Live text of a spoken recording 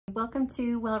Welcome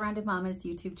to Well-Rounded Momma's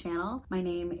YouTube channel. My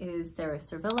name is Sarah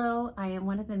Sorvillo. I am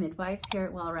one of the midwives here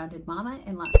at Well-Rounded Momma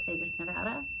in Las Vegas,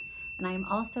 Nevada. And I am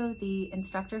also the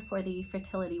instructor for the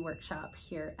fertility workshop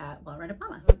here at Well-Rounded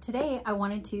Momma. Today, I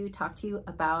wanted to talk to you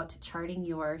about charting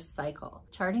your cycle.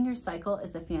 Charting your cycle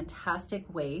is a fantastic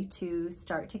way to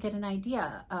start to get an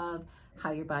idea of how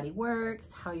your body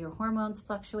works, how your hormones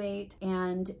fluctuate,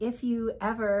 and if you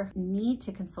ever need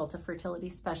to consult a fertility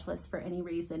specialist for any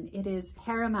reason, it is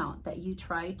paramount that you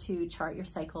try to chart your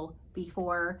cycle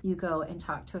before you go and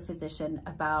talk to a physician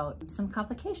about some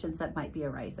complications that might be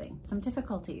arising, some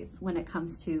difficulties when it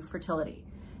comes to fertility.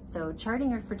 So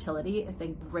charting your fertility is a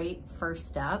great first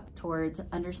step towards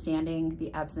understanding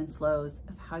the ebbs and flows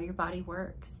of how your body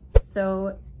works.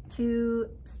 So to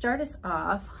start us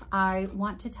off, I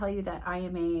want to tell you that I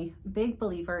am a big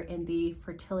believer in the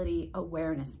fertility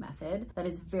awareness method that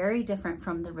is very different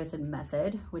from the rhythm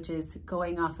method, which is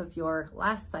going off of your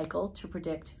last cycle to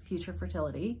predict future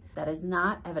fertility. That is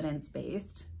not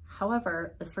evidence-based.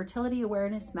 However, the fertility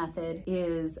awareness method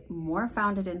is more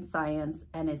founded in science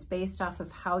and is based off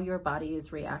of how your body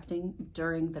is reacting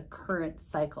during the current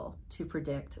cycle to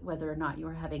predict whether or not you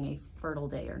are having a fertile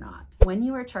day or not. When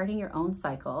you are charting your own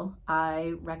cycle,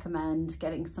 I recommend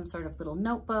getting some sort of little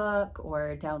notebook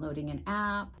or downloading an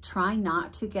app. Try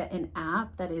not to get an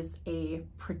app that is a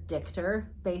predictor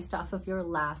based off of your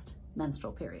last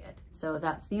menstrual period. So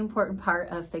that's the important part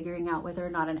of figuring out whether or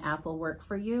not an app will work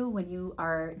for you when you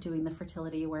are doing the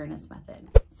fertility awareness method.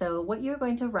 So what you're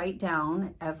going to write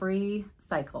down every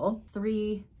cycle,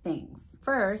 3 things.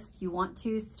 First, you want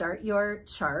to start your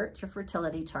chart, your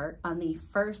fertility chart, on the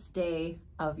first day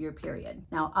of your period.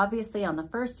 Now, obviously on the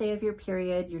first day of your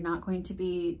period, you're not going to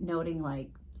be noting like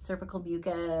cervical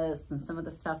mucus and some of the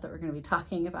stuff that we're going to be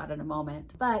talking about in a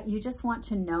moment, but you just want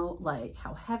to know like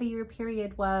how heavy your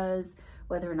period was,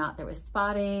 whether or not there was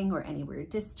spotting or any weird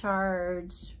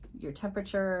discharge, your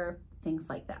temperature, things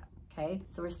like that. Okay,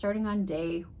 so we're starting on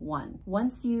day 1.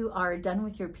 Once you are done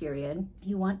with your period,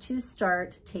 you want to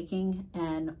start taking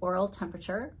an oral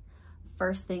temperature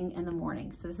first thing in the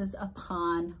morning. So this is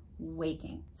upon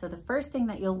waking. So the first thing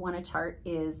that you'll want to chart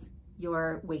is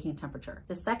your waking temperature.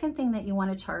 The second thing that you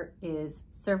want to chart is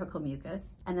cervical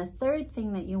mucus. And the third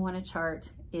thing that you want to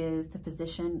chart is the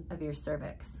position of your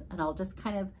cervix. And I'll just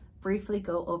kind of briefly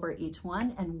go over each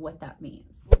one and what that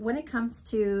means. When it comes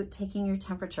to taking your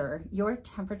temperature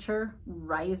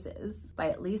rises by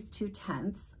at least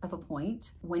 0.2 of a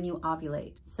point when you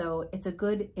ovulate. So it's a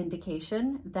good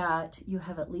indication that you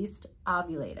have at least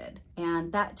ovulated.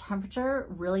 And that temperature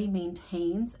really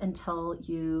maintains until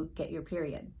you get your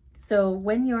period. So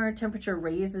when your temperature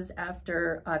raises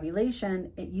after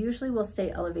ovulation, it usually will stay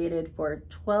elevated for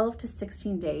 12 to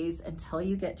 16 days until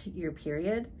you get to your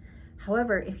period.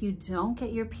 However, if you don't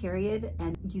get your period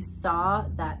and you saw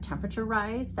that temperature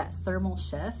rise, that thermal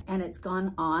shift, and it's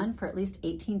gone on for at least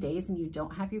 18 days and you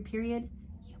don't have your period,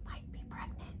 you might be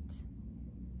pregnant.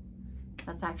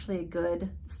 That's actually a good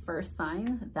first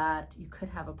sign that you could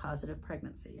have a positive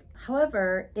pregnancy.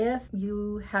 However, if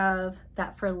you have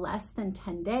that for less than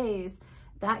 10 days,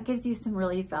 that gives you some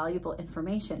really valuable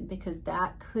information because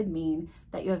that could mean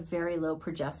that you have very low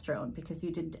progesterone because you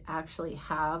didn't actually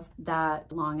have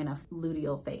that long enough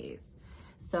luteal phase.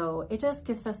 So it just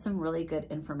gives us some really good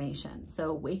information.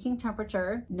 So waking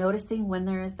temperature, noticing when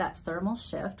there is that thermal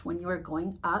shift, when you are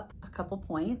going up a couple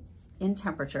points in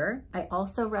temperature. I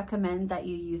also recommend that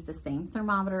you use the same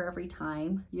thermometer every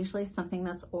time, usually something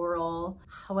that's oral.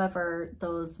 However,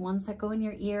 those ones that go in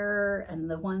your ear and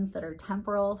the ones that are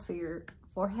temporal for your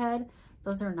forehead,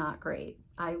 those are not great.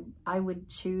 I would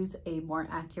choose a more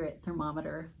accurate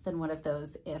thermometer than one of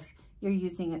those if you're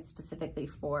using it specifically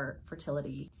for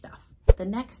fertility stuff. The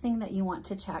next thing that you want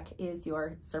to check is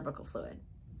your cervical fluid.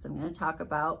 So I'm going to talk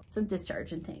about some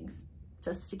discharge and things,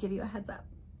 just to give you a heads up.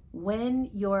 When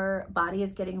your body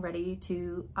is getting ready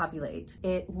to ovulate,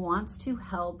 it wants to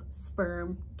help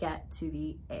sperm get to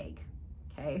the egg.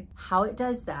 Okay. How it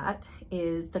does that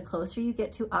is the closer you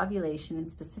get to ovulation, and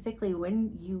specifically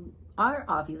when you are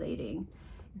ovulating,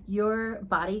 your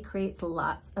body creates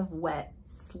lots of wet,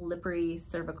 slippery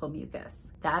cervical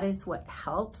mucus. That is what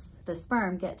helps the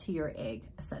sperm get to your egg,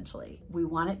 essentially. We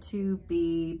want it to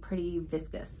be pretty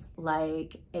viscous,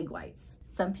 like egg whites.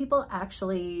 Some people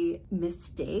actually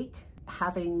mistake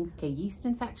having a yeast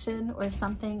infection or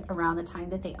something around the time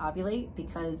that they ovulate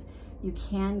because you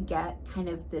can get kind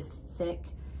of this thick,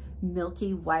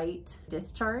 milky white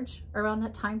discharge around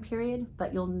that time period,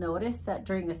 but you'll notice that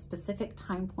during a specific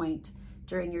time point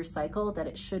during your cycle that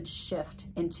it should shift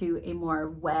into a more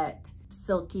wet,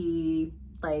 silky,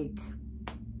 like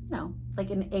like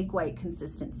an egg white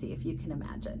consistency, if you can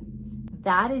imagine.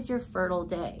 That is your fertile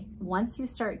day. Once you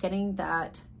start getting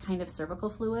that kind of cervical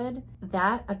fluid,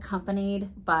 that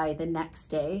accompanied by the next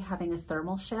day having a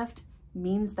thermal shift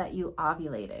means that you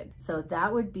ovulated. So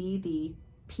that would be the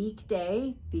peak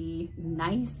day, the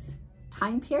nice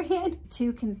time period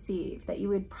to conceive, that you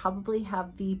would probably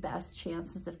have the best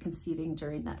chances of conceiving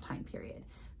during that time period.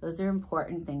 Those are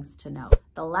important things to know.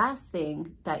 The last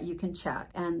thing that you can check,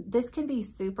 and this can be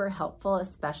super helpful,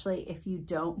 especially if you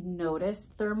don't notice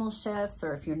thermal shifts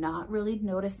or if you're not really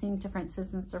noticing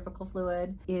differences in cervical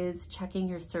fluid, is checking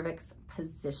your cervix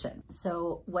position.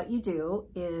 So what you do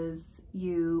is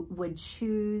you would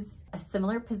choose a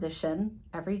similar position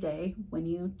every day when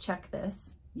you check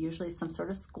this. Usually some sort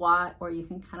of squat, or you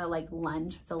can kind of like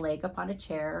lunge with the leg up on a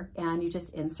chair, and you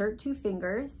just insert 2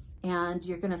 fingers and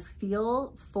you're gonna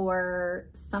feel for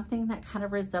something that kind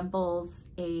of resembles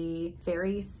a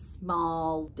very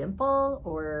small dimple,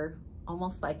 or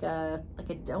almost like a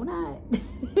donut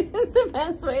is the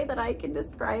best way that I can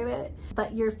describe it.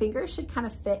 But your fingers should kind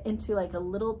of fit into like a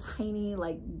little tiny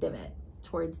like divot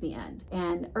towards the end.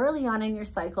 And early on in your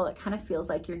cycle, it kind of feels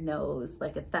like your nose,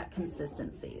 like it's that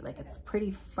consistency, like it's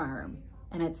pretty firm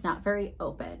and it's not very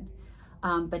open,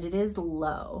 but it is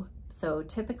low. So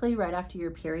typically right after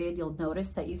your period, you'll notice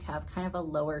that you have kind of a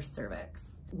lower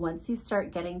cervix. Once you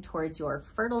start getting towards your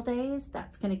fertile days,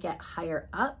 that's going to get higher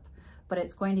up, but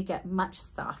it's going to get much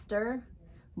softer,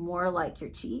 more like your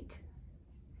cheek.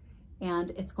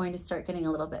 And it's going to start getting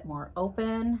a little bit more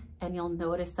open, and you'll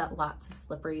notice that lots of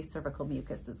slippery cervical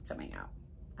mucus is coming out.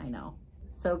 I know,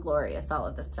 so glorious, all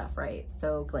of this stuff, right?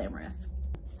 So glamorous.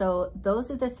 So those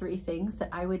are the 3 things that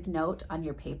I would note on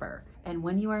your paper. And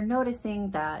when you are noticing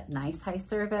that nice high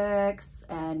cervix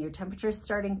and your temperature is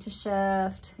starting to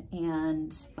shift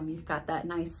and you've got that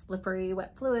nice slippery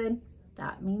wet fluid,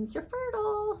 that means you're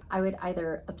fertile. I would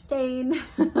either abstain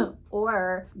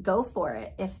or go for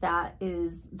it if that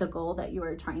is the goal that you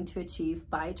are trying to achieve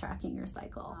by tracking your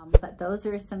cycle. But those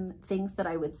are some things that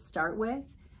I would start with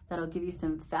that'll give you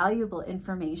some valuable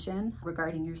information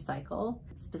regarding your cycle,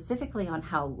 specifically on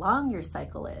how long your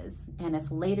cycle is. And if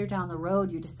later down the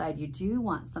road you decide you do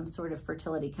want some sort of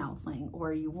fertility counseling,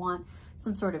 or you want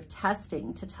some sort of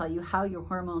testing to tell you how your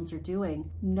hormones are doing,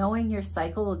 knowing your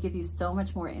cycle will give you so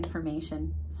much more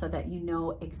information so that you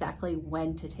know exactly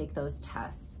when to take those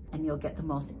tests and you'll get the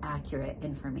most accurate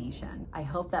information. I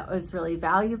hope that was really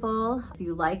valuable. If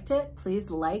you liked it,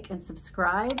 please like and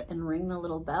subscribe and ring the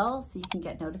little bell so you can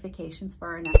get notifications for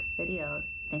our next videos.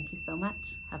 Thank you so much.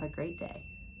 Have a great day.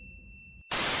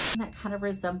 That kind of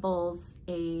resembles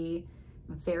a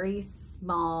very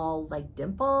small like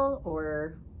dimple,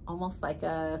 or almost like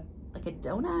a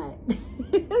donut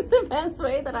is the best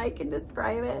way that I can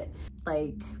describe it.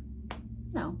 Like,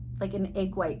 like an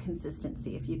egg white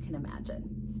consistency, if you can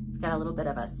imagine. It's got a little bit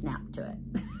of a snap to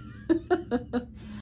it.